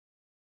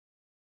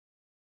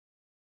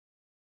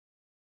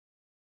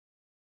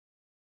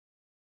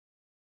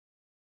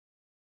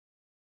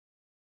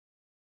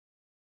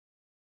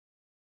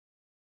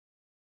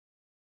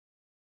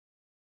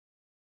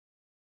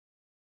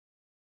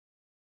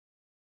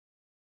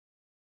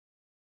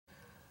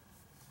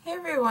Hey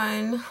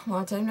everyone,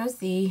 long time no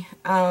see.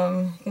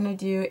 Gonna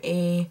do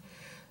a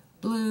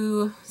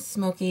blue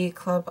smoky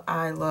club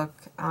eye look,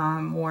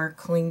 more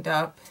cleaned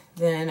up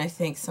than I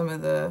think some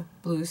of the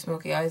blue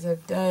smoky eyes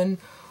I've done,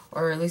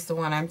 or at least the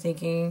one I'm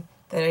thinking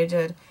that I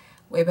did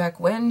way back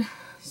when.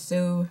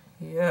 So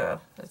yeah,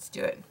 let's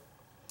do it.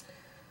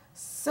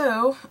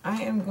 So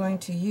I am going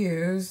to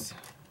use,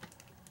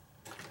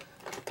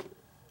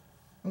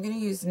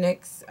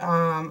 NYX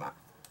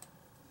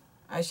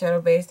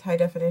eyeshadow base high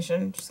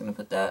definition. Just gonna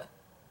put that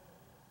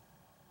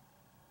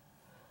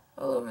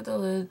all over the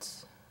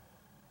lids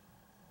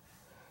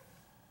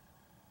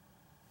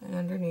and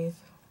underneath,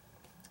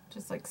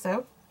 just like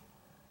so.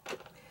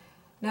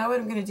 Now what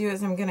I'm going to do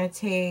is I'm going to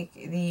take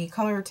the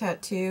Color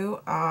Tattoo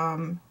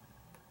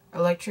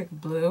Electric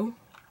Blue.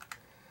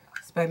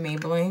 It's by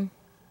Maybelline.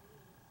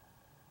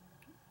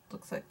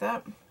 Looks like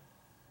that.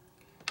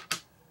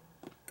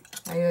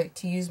 I like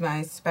to use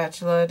my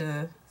spatula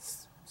to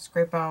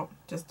scrape out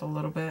just a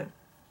little bit.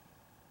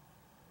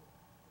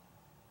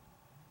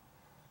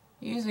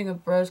 Using a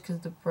brush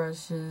because the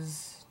brush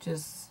is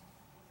just,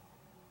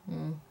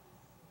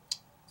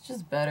 it's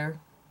just better.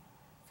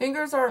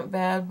 Fingers aren't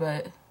bad,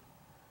 but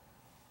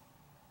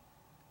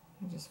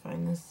I just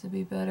find this to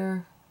be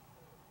better.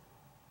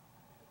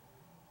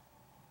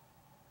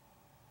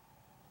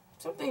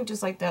 Something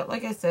just like that.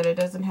 Like I said, it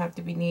doesn't have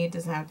to be neat, it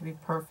doesn't have to be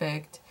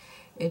perfect.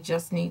 It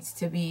just needs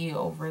to be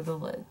over the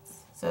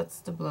lids. So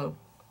that's the blue.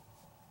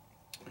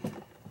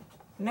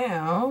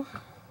 Now,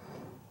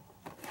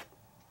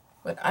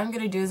 what I'm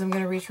going to do is I'm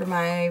going to reach for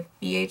my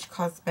BH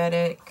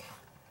Cosmetic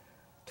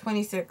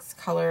 26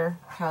 color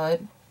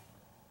palette.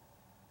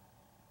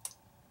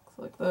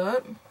 Looks like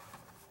that.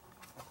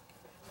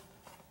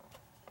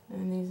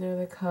 And these are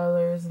the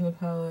colors in the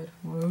palette.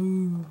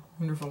 Woo,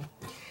 wonderful.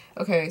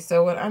 Okay,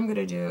 so what I'm going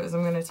to do is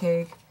I'm going to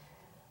take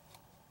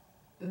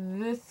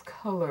this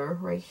color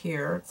right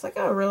here. It's like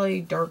a really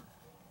dark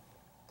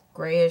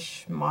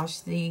grayish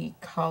mossy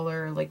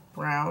color, like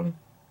brown.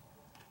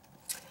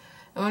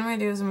 And what I'm going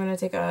to do is I'm going to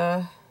take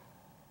a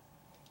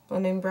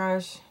blending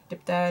brush,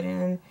 dip that in,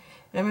 and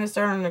I'm going to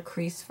start on the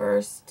crease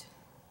first.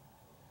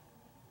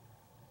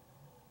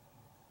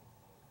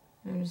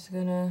 I'm just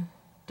going to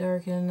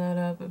darken that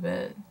up a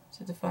bit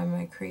to define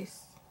my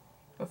crease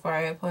before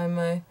I apply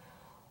my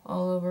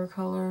all over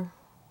color.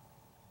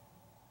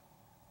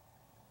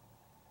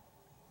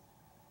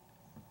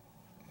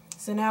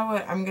 So now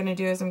what I'm going to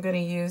do is I'm going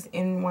to use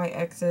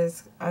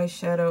NYX's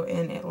eyeshadow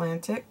in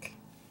Atlantic.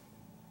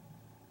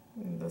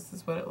 And this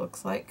is what it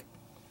looks like.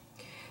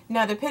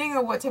 Now depending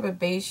on what type of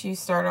base you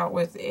start out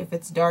with, if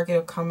it's dark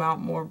it'll come out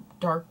more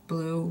dark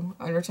blue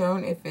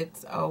undertone. If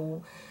it's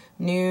a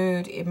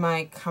nude it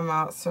might come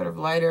out sort of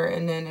lighter,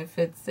 and then if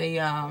it's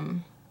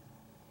a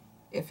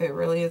if it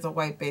really is a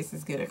white base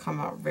it's gonna come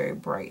out very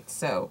bright.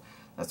 So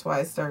that's why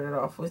I started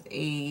off with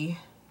a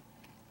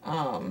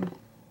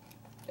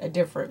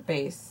different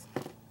base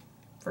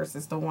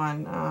versus the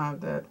one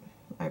that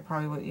I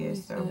probably would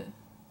use. So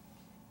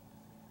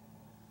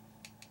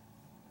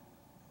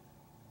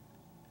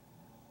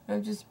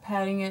I'm just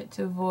patting it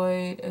to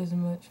avoid as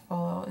much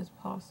fallout as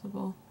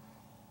possible.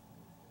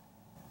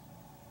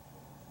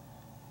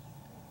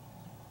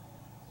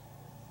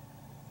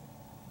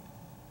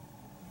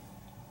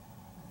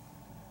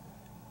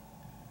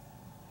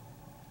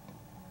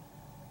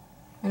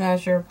 And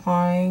as you're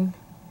applying,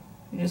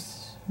 you're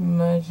just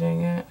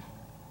smudging it.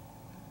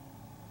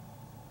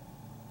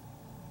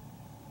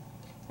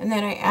 And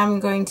then I am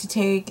going to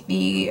take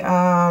the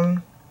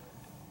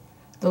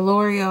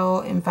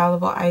L'Oreal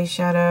Infallible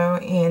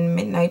eyeshadow in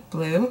Midnight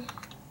Blue.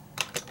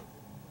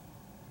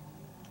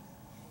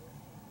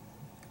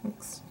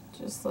 Looks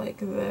just like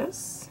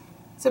this.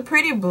 It's a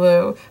pretty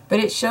blue, but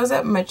it shows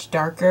up much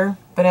darker.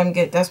 But I'm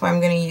good. That's why I'm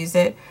going to use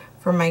it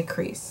for my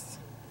crease.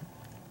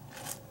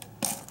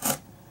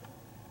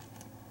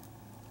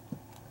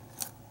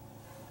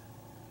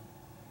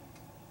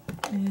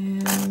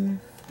 And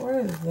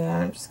for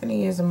that, I'm just going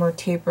to use a more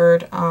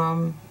tapered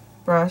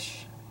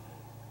brush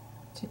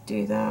to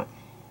do that.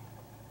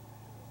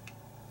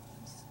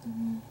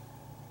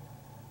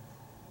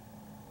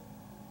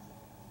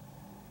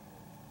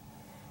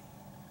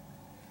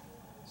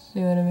 See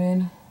what I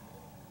mean?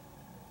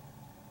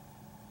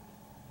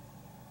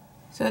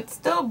 So it's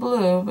still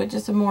blue, but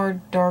just a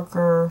more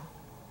darker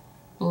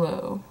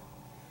blue.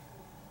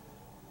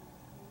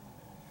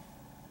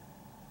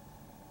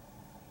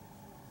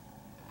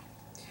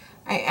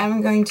 I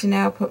am going to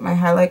now put my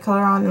highlight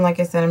color on, and like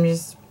I said, I'm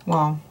using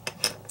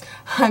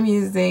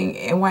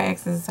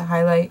NYX's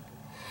highlight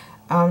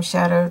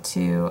shadow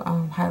to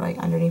highlight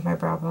underneath my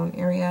brow bone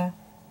area.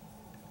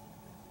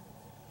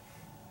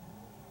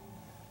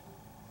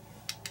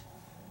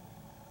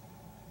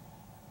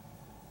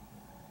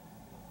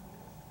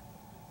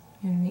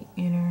 In the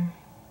inner,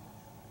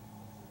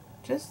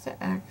 just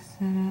to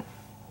accent it.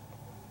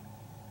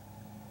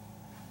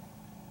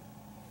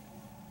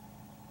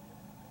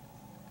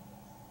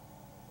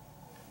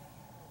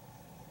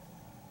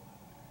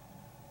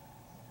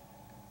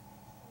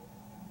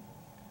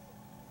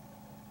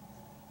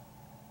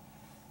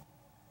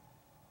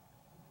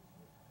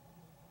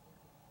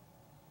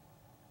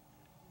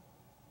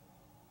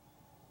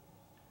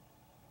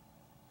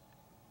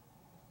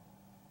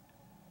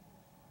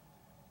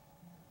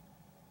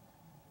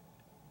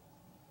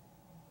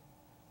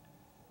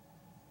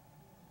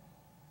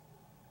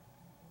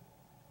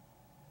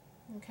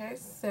 Okay,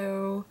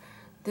 so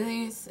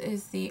these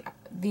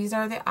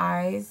are the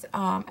eyes.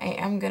 I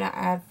am gonna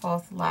add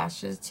false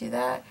lashes to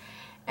that,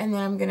 and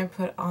then I'm gonna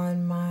put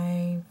on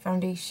my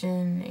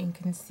foundation and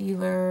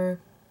concealer,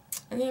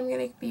 and then I'm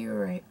gonna be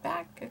right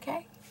back.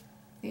 Okay,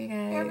 see you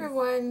guys. Hey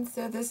everyone,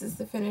 so this is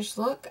the finished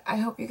look. I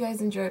hope you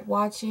guys enjoyed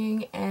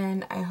watching,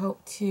 and I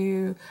hope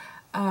to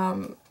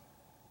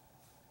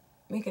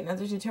make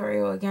another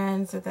tutorial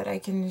again so that I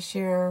can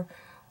share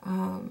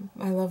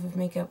my love of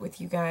makeup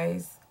with you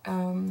guys.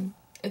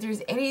 If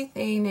there's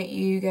anything that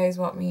you guys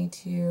want me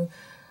to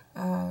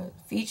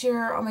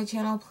feature on my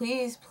channel,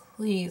 please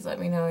let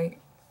me know.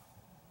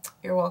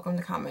 You're welcome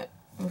to comment,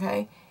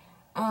 okay?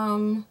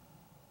 And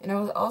I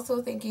was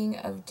also thinking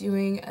of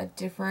doing a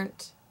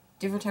different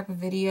type of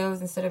videos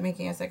instead of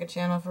making a second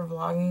channel for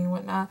vlogging and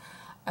whatnot.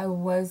 I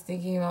was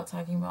thinking about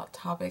talking about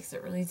topics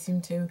that really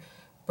seem to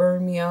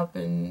burn me up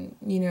and,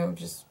 you know,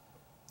 just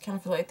kind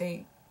of feel like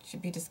they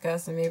should be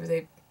discussed, and maybe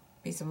they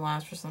be some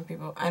laughs for some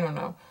people. I don't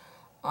know.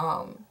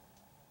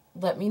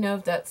 Let me know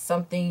if that's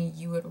something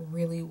you would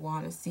really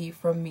want to see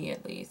from me,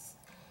 at least.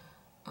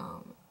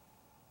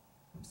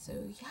 So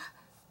yeah,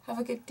 have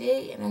a good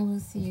day, and I will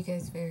see you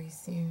guys very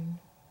soon.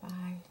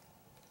 Bye.